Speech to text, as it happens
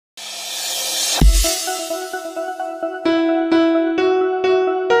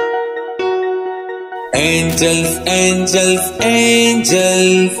Angels, angels,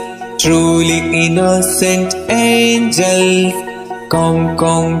 angels, truly innocent angels,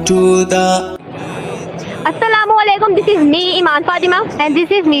 come to the. Assalamualaikum, this is me Iman Fatima and this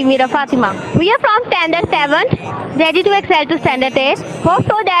is me Mira Fatima. We are from Standard 7, ready to excel to Standard 8. Hope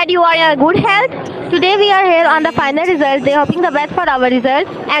so that you are in good health. Today we are here on the final result day, hoping the best for our results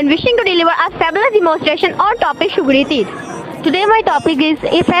and wishing to deliver a fabulous demonstration on topic sugary teeth. Today my topic is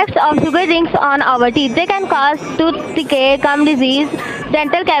effects of sugar drinks on our teeth. They can cause tooth decay, gum disease,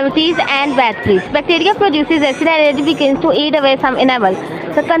 dental cavities and bad teeth. Bacteria produces acid and it begins to eat away some enamel.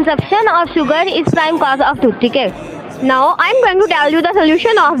 The consumption of sugar is prime cause of tooth decay. Now I am going to tell you the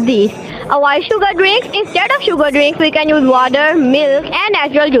solution of these. Avoid sugar drinks. Instead of sugar drinks, we can use water, milk and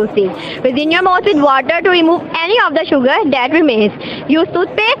natural juices. Within your mouth with water to remove any of the sugar that remains. Use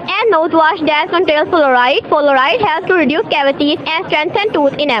toothpaste and mouthwash that contains fluoride. Fluoride helps to reduce cavities and strengthen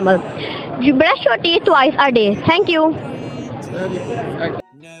tooth enamel. You brush your teeth twice a day. Thank you.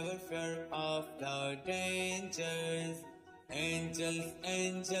 Never fear of the dangers. Angels,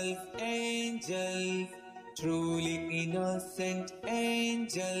 angels, angels, truly innocent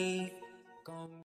angels, come.